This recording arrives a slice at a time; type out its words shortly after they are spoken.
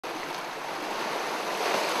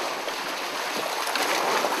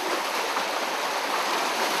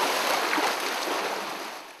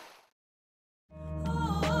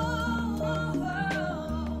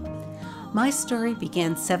My story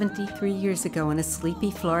began 73 years ago in a sleepy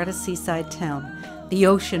Florida seaside town. The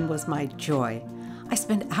ocean was my joy. I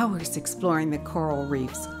spent hours exploring the coral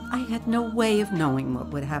reefs. I had no way of knowing what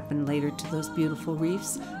would happen later to those beautiful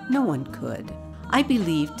reefs. No one could. I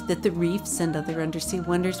believed that the reefs and other undersea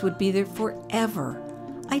wonders would be there forever.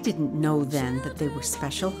 I didn't know then that they were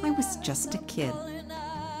special. I was just a kid.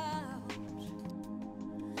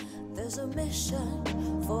 There's a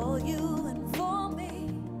mission for you and for me.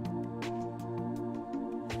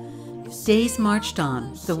 Days marched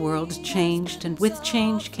on, the world changed, and with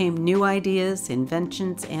change came new ideas,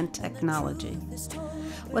 inventions, and technology.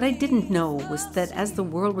 What I didn't know was that as the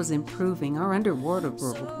world was improving, our underwater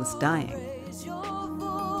world was dying.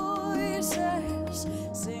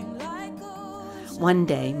 One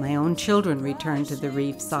day, my own children returned to the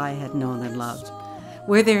reefs I had known and loved.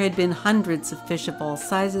 Where there had been hundreds of fish of all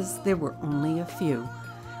sizes, there were only a few.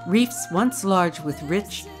 Reefs once large with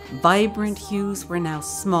rich, vibrant hues were now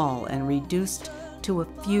small and reduced to a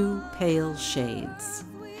few pale shades.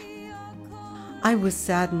 I was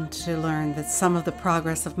saddened to learn that some of the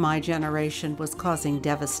progress of my generation was causing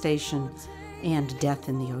devastation and death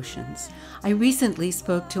in the oceans. I recently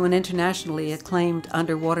spoke to an internationally acclaimed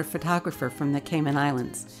underwater photographer from the Cayman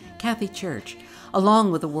Islands, Cathy,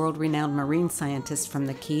 along with a world-renowned marine scientist from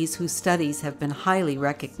the Keys whose studies have been highly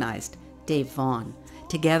recognized, Vaughn.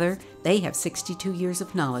 Together, they have 62 years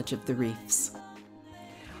of knowledge of the reefs.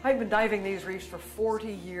 I've been diving these reefs for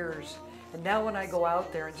 40 years, and now when I go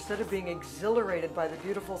out there, instead of being exhilarated by the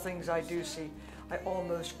beautiful things I do see, I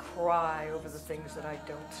almost cry over the things that I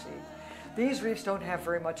don't see. These reefs don't have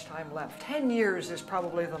very much time left. 10 years is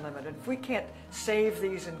probably the limit, and if we can't save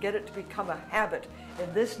these and get it to become a habit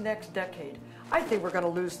in this next decade, I think we're going to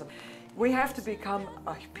lose them. We have to become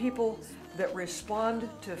a people that respond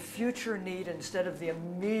to future need instead of the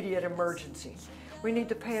immediate emergency. We need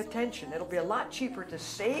to pay attention. It'll be a lot cheaper to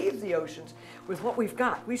save the oceans with what we've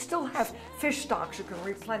got. We still have fish stocks you can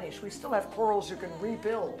replenish. We still have corals you can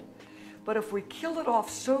rebuild. But if we kill it off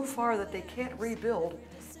so far that they can't rebuild,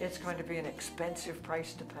 it's going to be an expensive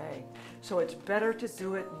price to pay. So it's better to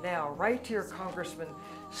do it now. Write to your congressman,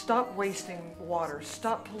 stop wasting water,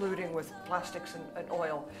 stop polluting with plastics and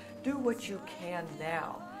oil. Do what you can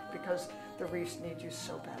now, because the reefs need you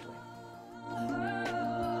so badly.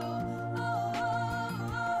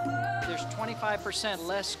 There's 25%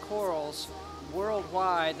 less corals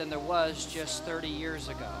worldwide than there was just 30 years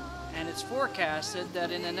ago. And it's forecasted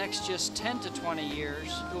that in the next just 10 to 20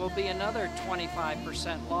 years, there will be another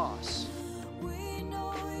 25% loss. We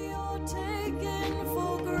know you're taken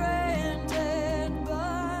for granted,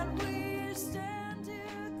 but we stand here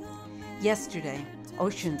committed. Yesterday,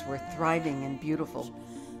 oceans were thriving and beautiful.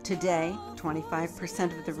 Today,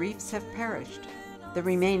 25% of the reefs have perished. The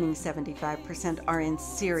remaining 75% are in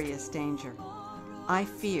serious danger. I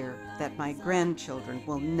fear that my grandchildren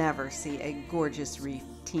will never see a gorgeous reef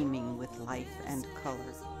teeming with life and color.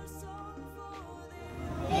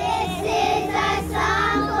 This is a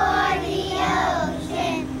song for the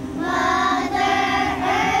ocean. Mother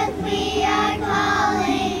Earth, we are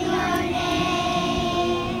calling your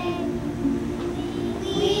name.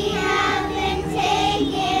 We have been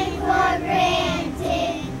taken for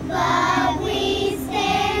granted, but we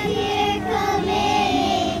stand here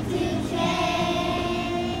committed to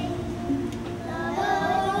change. The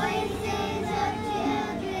voices of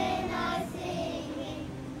children are singing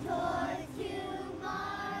towards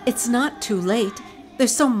tomorrow. It's not too late.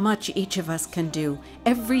 There's so much each of us can do.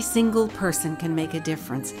 Every single person can make a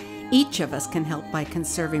difference. Each of us can help by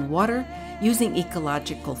conserving water, using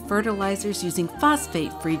ecological fertilizers, using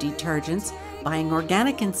phosphate-free detergents, buying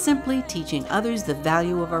organic, and simply teaching others the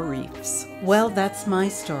value of our reefs. Well, that's my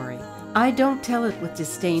story. I don't tell it with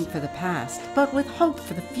disdain for the past, but with hope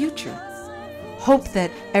for the future. Hope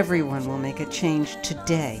that everyone will make a change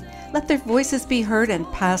today. Let their voices be heard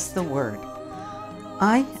and pass the word.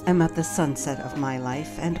 I am at the sunset of my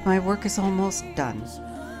life, and my work is almost done.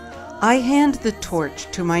 I hand the torch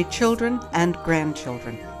to my children and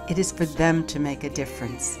grandchildren. It is for them to make a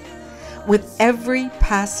difference. With every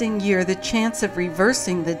passing year, the chance of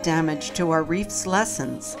reversing the damage to our reefs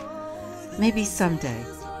lessens. Maybe someday,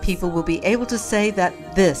 people will be able to say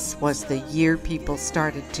that this was the year people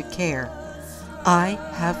started to care. I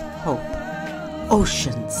have hope.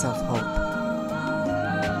 Oceans of hope.